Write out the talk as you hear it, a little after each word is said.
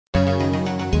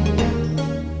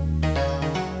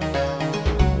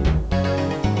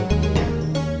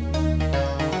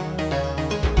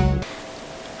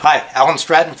Hi, Alan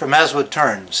Stratton from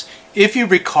woodturning. If you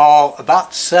recall,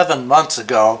 about 7 months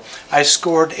ago, I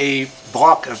scored a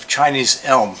block of Chinese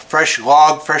elm, fresh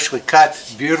log, freshly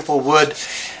cut, beautiful wood,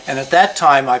 and at that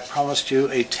time I promised you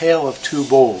a tale of two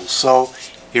bowls. So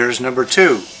here's number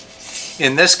 2.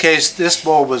 In this case, this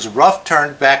bowl was rough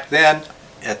turned back then,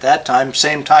 at that time,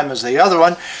 same time as the other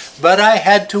one, but I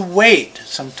had to wait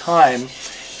some time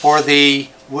for the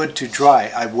wood to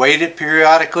dry. I waited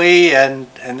periodically, and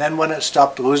then when it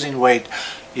stopped losing weight,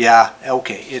 yeah,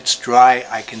 okay, it's dry,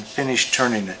 I can finish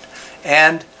turning it.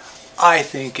 And I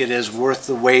think it is worth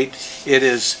the wait. It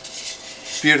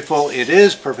is beautiful, it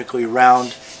is perfectly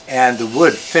round, and the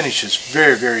wood finishes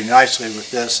very, very nicely with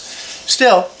this.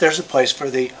 Still, there's a place for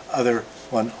the other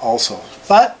one also.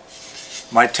 But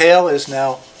my tale is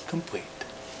now complete.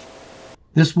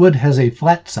 This wood has a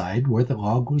flat side where the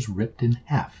log was ripped in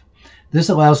half. This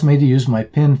allows me to use my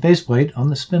pin faceplate on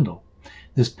the spindle.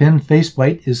 This pin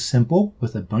faceplate is simple,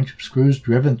 with a bunch of screws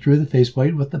driven through the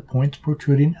faceplate with the points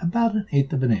protruding about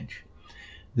 1/8 of an inch.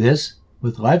 This,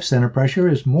 with live center pressure,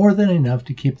 is more than enough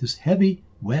to keep this heavy,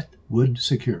 wet wood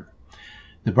secure.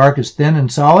 The bark is thin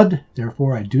and solid,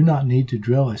 therefore I do not need to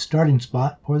drill a starting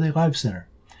spot for the live center.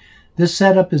 This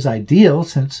setup is ideal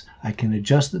since I can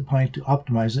adjust the point to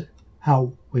optimize it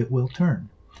how it will turn.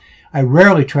 I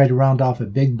rarely try to round off a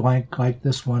big blank like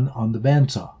this one on the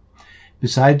bandsaw.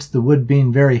 Besides the wood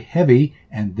being very heavy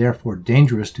and therefore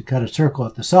dangerous to cut a circle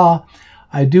at the saw,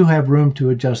 I do have room to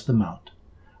adjust the mount.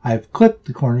 I have clipped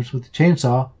the corners with the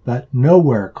chainsaw, but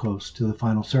nowhere close to the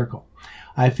final circle.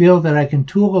 I feel that I can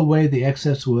tool away the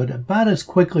excess wood about as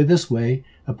quickly this way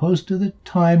opposed to the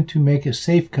time to make a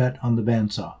safe cut on the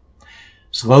bandsaw.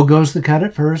 Slow goes the cut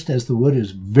at first as the wood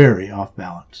is very off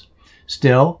balance.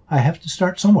 Still, I have to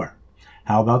start somewhere.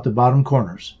 How about the bottom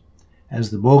corners? As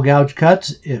the bowl gouge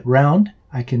cuts it round,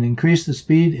 I can increase the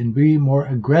speed and be more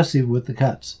aggressive with the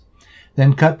cuts.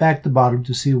 Then cut back the bottom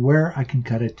to see where I can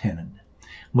cut a tenon.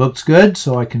 Looks good,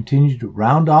 so I continue to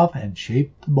round off and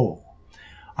shape the bowl.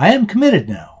 I am committed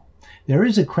now. There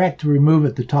is a crack to remove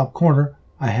at the top corner.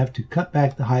 I have to cut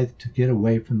back the height to get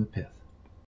away from the pith.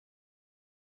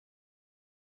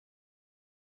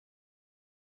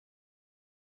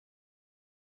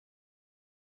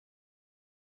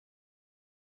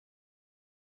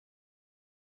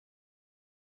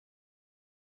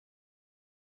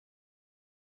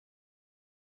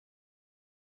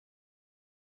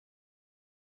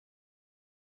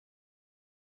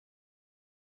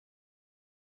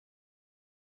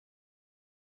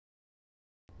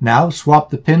 Now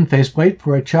swap the pin faceplate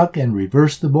for a chuck and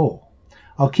reverse the bowl.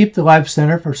 I'll keep the live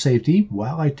center for safety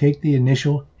while I take the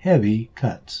initial heavy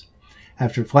cuts.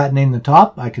 After flattening the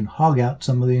top, I can hog out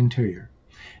some of the interior.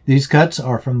 These cuts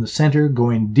are from the center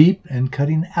going deep and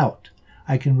cutting out.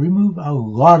 I can remove a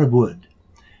lot of wood.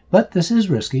 But this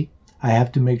is risky. I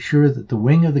have to make sure that the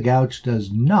wing of the gouge does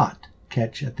not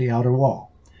catch at the outer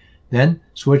wall. Then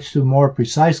switch to a more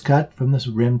precise cut from this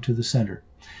rim to the center.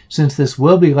 Since this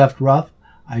will be left rough,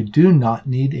 I do not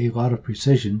need a lot of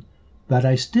precision, but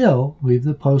I still leave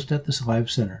the post at the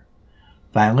live center.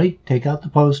 Finally, take out the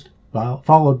post,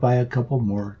 followed by a couple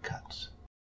more cuts.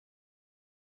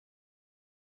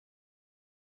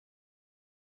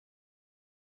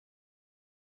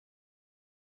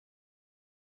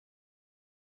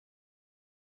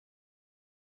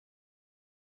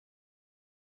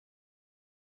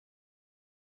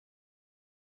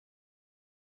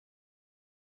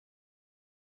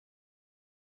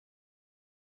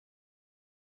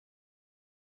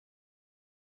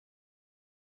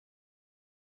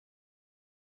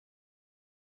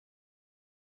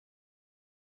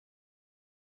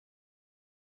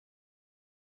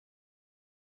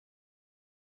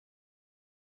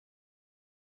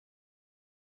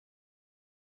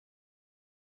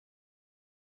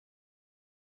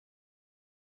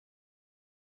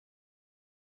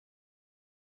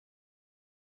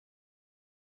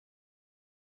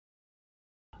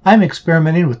 I'm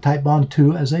experimenting with Titebond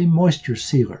 2 as a moisture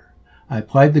sealer. I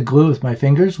applied the glue with my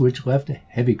fingers, which left a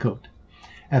heavy coat.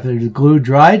 After the glue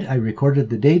dried, I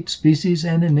recorded the date, species,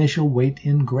 and initial weight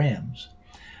in grams.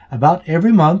 About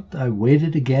every month, I weighed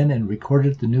it again and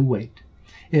recorded the new weight.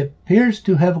 It appears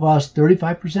to have lost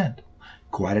 35%.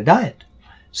 Quite a diet.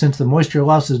 Since the moisture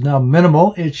loss is now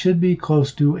minimal, it should be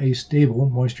close to a stable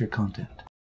moisture content.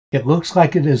 It looks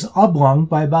like it is oblong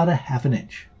by about 1/2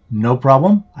 inch. No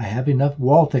problem, I have enough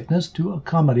wall thickness to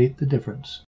accommodate the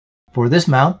difference. For this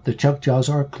mount, the chuck jaws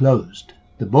are closed.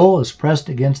 The bowl is pressed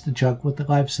against the chuck with the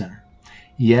live center.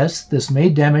 Yes, this may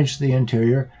damage the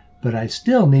interior, but I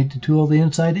still need to tool the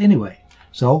inside anyway,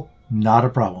 so not a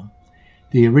problem.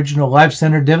 The original live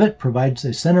center divot provides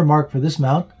a center mark for this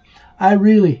mount. I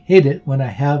really hate it when I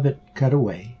have it cut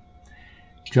away.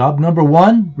 Job number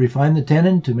 1, refine the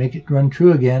tenon to make it run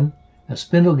true again. A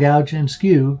spindle gouge and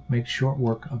skew makes short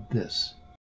work of this.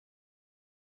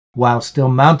 While still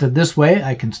mounted this way,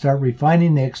 I can start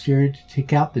refining the exterior to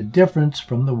take out the difference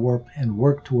from the warp and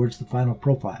work towards the final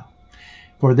profile.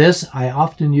 For this, I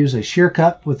often use a shear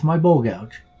cut with my bowl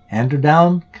gouge. Hander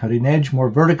down, cutting edge more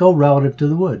vertical relative to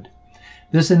the wood.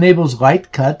 This enables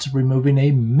light cuts, removing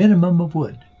a minimum of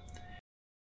wood.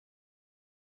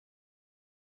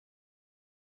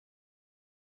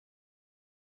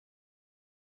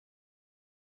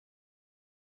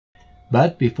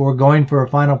 But before going for a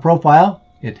final profile,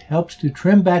 it helps to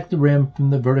trim back the rim from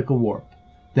the vertical warp.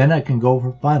 Then I can go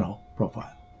for final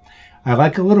profile. I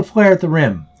like a little flare at the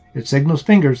rim. It signals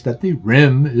fingers that the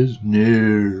rim is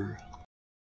near.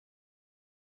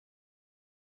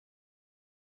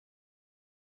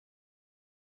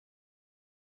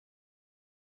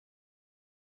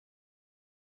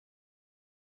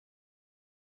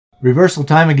 Reversal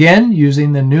time again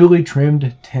using the newly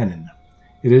trimmed tenon.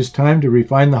 It is time to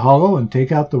refine the hollow and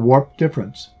take out the warp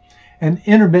difference. An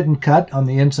intermittent cut on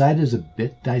the inside is a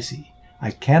bit dicey. I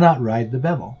cannot ride the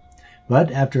bevel. But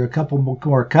after a couple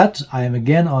more cuts, I am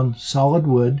again on solid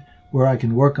wood where I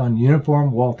can work on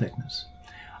uniform wall thickness.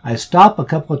 I stop a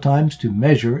couple of times to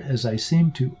measure, as I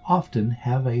seem to often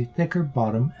have a thicker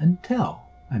bottom until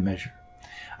I measure.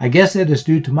 I guess it is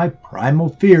due to my primal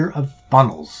fear of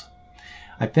funnels.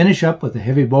 I finish up with a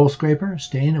heavy bowl scraper,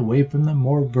 staying away from the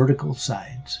more vertical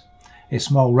sides. A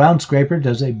small round scraper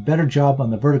does a better job on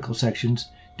the vertical sections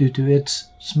due to its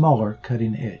smaller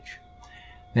cutting edge.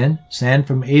 Then sand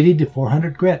from 80 to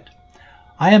 400 grit.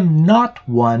 I am not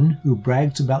one who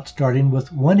brags about starting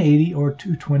with 180 or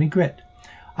 220 grit.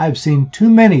 I've seen too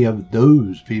many of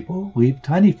those people leave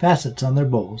tiny facets on their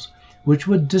bowls, which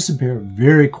would disappear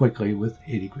very quickly with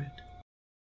 80 grit.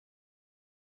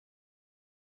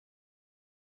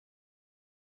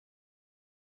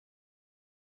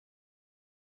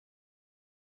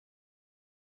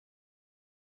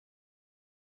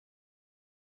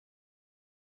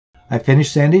 I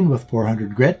finish sanding with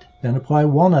 400 grit, then apply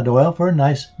walnut oil for a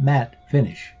nice matte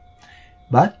finish.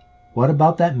 But what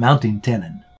about that mounting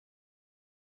tenon?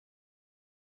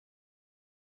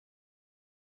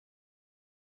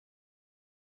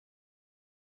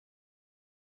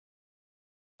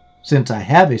 Since I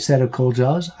have a set of cold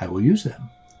jaws, I will use them.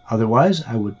 Otherwise,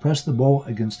 I would press the bowl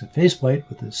against a faceplate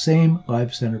with the same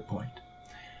live center point.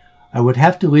 I would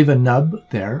have to leave a nub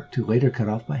there to later cut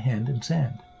off by hand and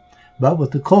sand. But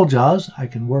with the cold jaws, I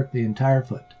can work the entire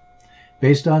foot.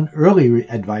 Based on early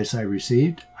advice I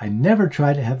received, I never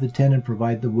try to have the tenon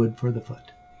provide the wood for the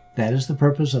foot. That is the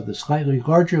purpose of the slightly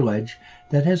larger ledge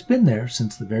that has been there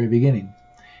since the very beginning.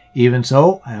 Even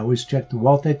so, I always check the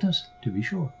wall thickness to be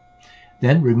sure.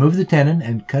 Then remove the tenon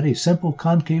and cut a simple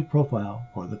concave profile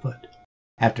for the foot.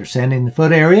 After sanding the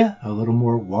foot area, a little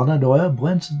more walnut oil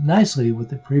blends nicely with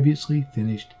the previously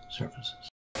finished surfaces.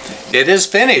 It is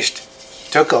finished.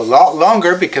 Took a lot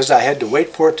longer because I had to wait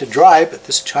for it to dry, but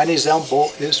this Chinese elm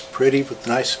bowl is pretty with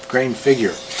nice grain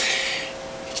figure.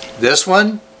 This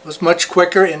one was much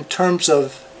quicker in terms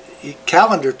of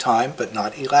calendar time, but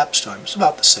not elapsed time. It's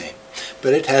about the same.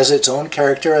 But it has its own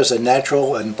character as a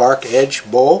natural and bark edge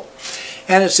bowl.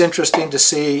 And it's interesting to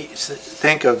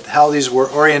think of how these were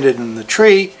oriented in the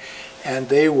tree, and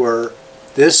they were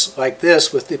like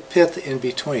this with the pith in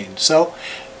between. So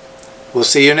we'll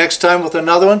see you next time with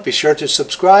another one. Be sure to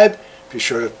subscribe, be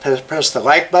sure to press the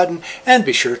like button, and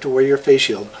be sure to wear your face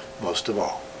shield most of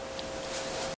all.